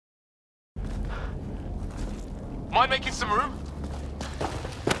Mind making some room?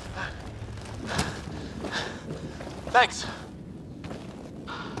 Thanks.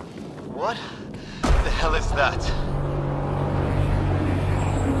 What the hell is that?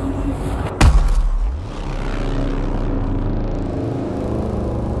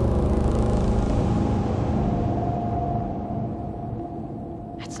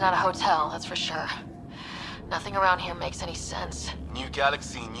 It's not a hotel, that's for sure. Nothing around here makes any sense. New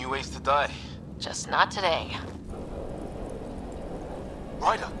galaxy, new ways to die. Just not today.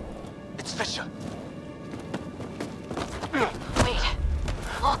 Ryder, it's Fisher. Wait,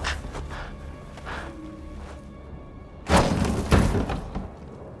 look.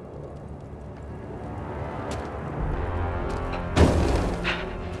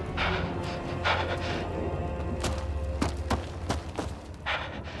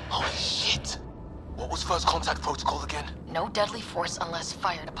 Holy shit! What was first contact protocol again? No deadly force unless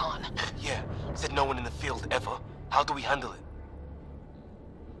fired upon. Yeah, said no one in the field ever. How do we handle it?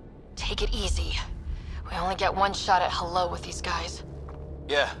 Take it easy. We only get one shot at hello with these guys.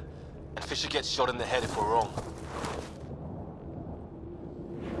 Yeah, and Fisher gets shot in the head if we're wrong.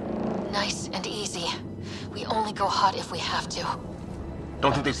 Nice and easy. We only go hot if we have to.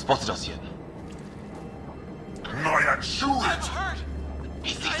 Don't think they've spotted us yet. Nyan, shoot it! I'm hurt!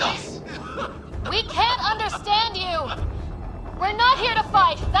 He sees us! We can't understand you! We're not here to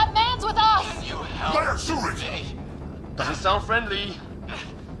fight! That man's with us! You help Nyan, shoot it! me! Doesn't sound friendly.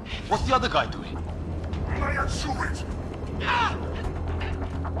 What's the other guy doing? Nyan, shoot it!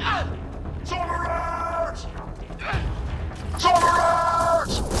 Tolerance!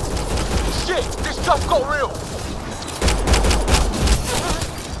 Tolerance! Shit! This stuff got real!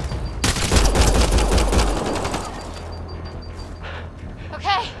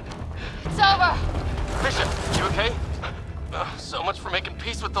 Okay, it's over. Fisher, you okay? So much for making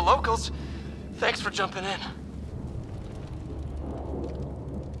peace with the locals. Thanks for jumping in.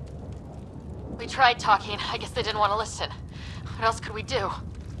 We tried talking. I guess they didn't want to listen. What else could we do?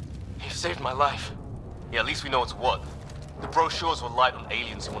 You saved my life. Yeah, at least we know it's what. The brochures were light on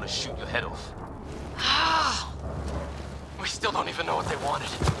aliens who want to shoot your head off. We still don't even know what they wanted.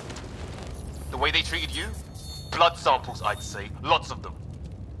 The way they treated you? Blood samples, I'd say. Lots of them.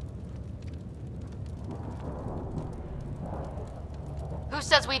 Who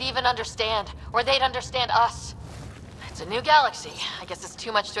says we'd even understand? Or they'd understand us? It's a new galaxy. I guess it's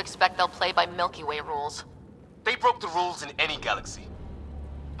too much to expect they'll play by Milky Way rules. They broke the rules in any galaxy.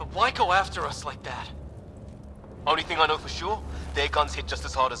 But why go after us like that? Only thing I know for sure, their guns hit just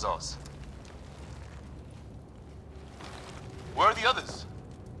as hard as ours. Where are the others?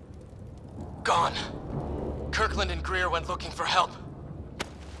 Gone. Kirkland and Greer went looking for help.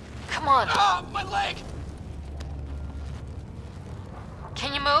 Come on. Ah, my leg!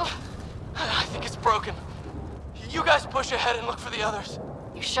 Can you move? I think it's broken. You guys push ahead and look for the others.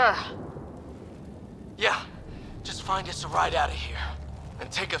 You sure? Yeah. Just find us a ride out of here. And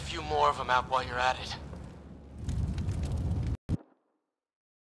take a few more of them out while you're at it.